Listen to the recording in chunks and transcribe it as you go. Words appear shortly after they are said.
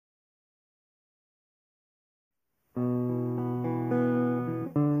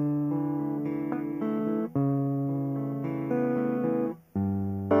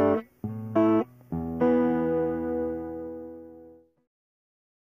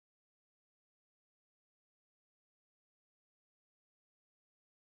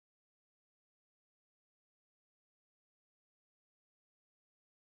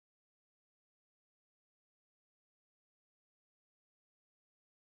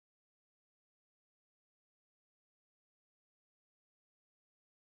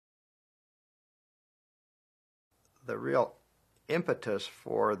the real impetus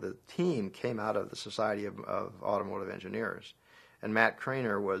for the team came out of the Society of Automotive Engineers, and Matt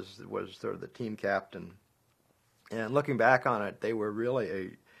Craner was sort of the team captain. And looking back on it, they were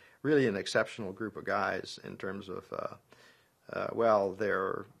really an exceptional group of guys in terms of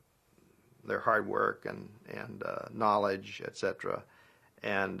their hard work and knowledge, etc.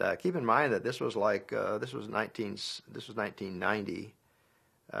 And keep in mind that this was 1990.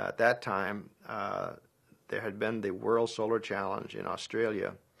 At that time, there had been the World Solar Challenge in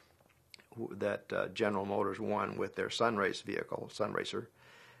Australia that General Motors won with their Sunrace vehicle, Sunracer,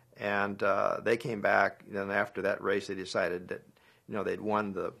 and they came back. And then after that race, they decided that they'd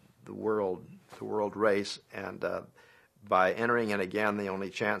won the world race, and by entering it again, the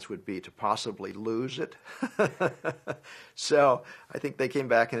only chance would be to possibly lose it. So I think they came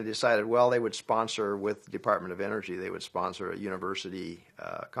back and decided, well, they would sponsor with the Department of Energy. They would sponsor a university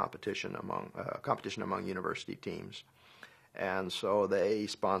competition among university teams, and so they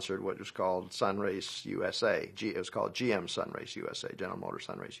sponsored what was called Sunrace USA. It was called GM Sunrace USA, General Motors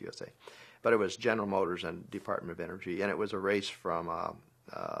Sunrace USA, but it was General Motors and Department of Energy, and it was a race from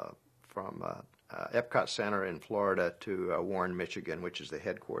Epcot Center in Florida to Warren, Michigan, which is the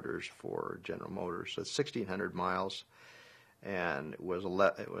headquarters for General Motors. So it's 1,600 miles, and it was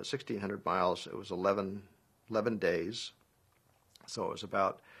 1,600 miles. It was 11 days, so it was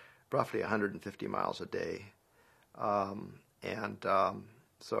about roughly 150 miles a day,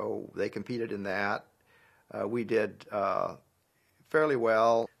 so they competed in that. We did fairly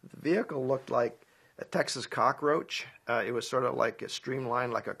well. The vehicle looked like a Texas cockroach. It was sort of like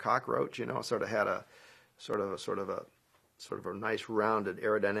streamlined like a cockroach, sort of had a sort of a nice rounded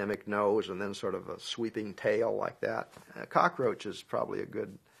aerodynamic nose and then sort of a sweeping tail like that. A cockroach is probably a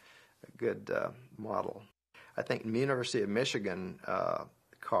good model. I think the University of Michigan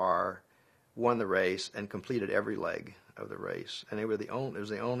car won the race and completed every leg of the race, and it was the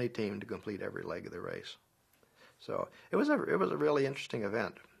only team to complete every leg of the race. So it was a really interesting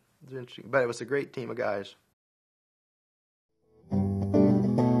event. It was interesting, but it was a great team of guys.